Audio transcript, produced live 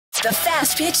The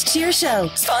Fast Pitch Cheer Show,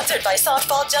 sponsored by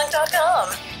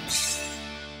softballjunk.com.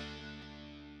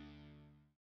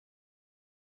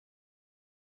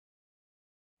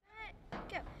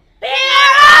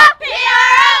 P-R-O-T-E-C-T,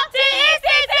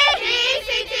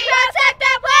 protect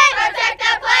that plate,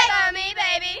 for me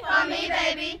baby,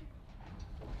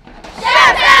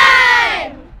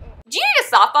 Showtime! Do you need a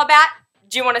softball bat?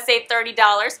 Do you want to save $30?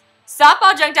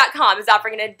 SoftballJunk.com is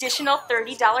offering an additional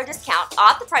 $30 discount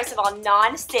off the price of all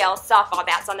non-sale softball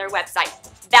bats on their website.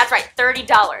 That's right, $30.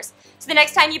 So the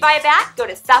next time you buy a bat, go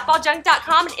to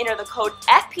softballjunk.com and enter the code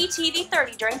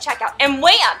FPTV30 during checkout. And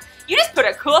wham! You just put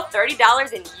a cool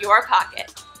 $30 in your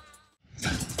pocket.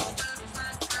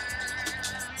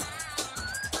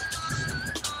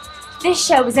 This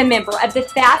show is a member of the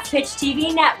Fastpitch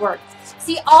TV network.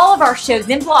 See all of our shows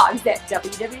and blogs at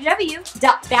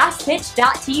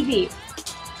www.fastpitch.tv.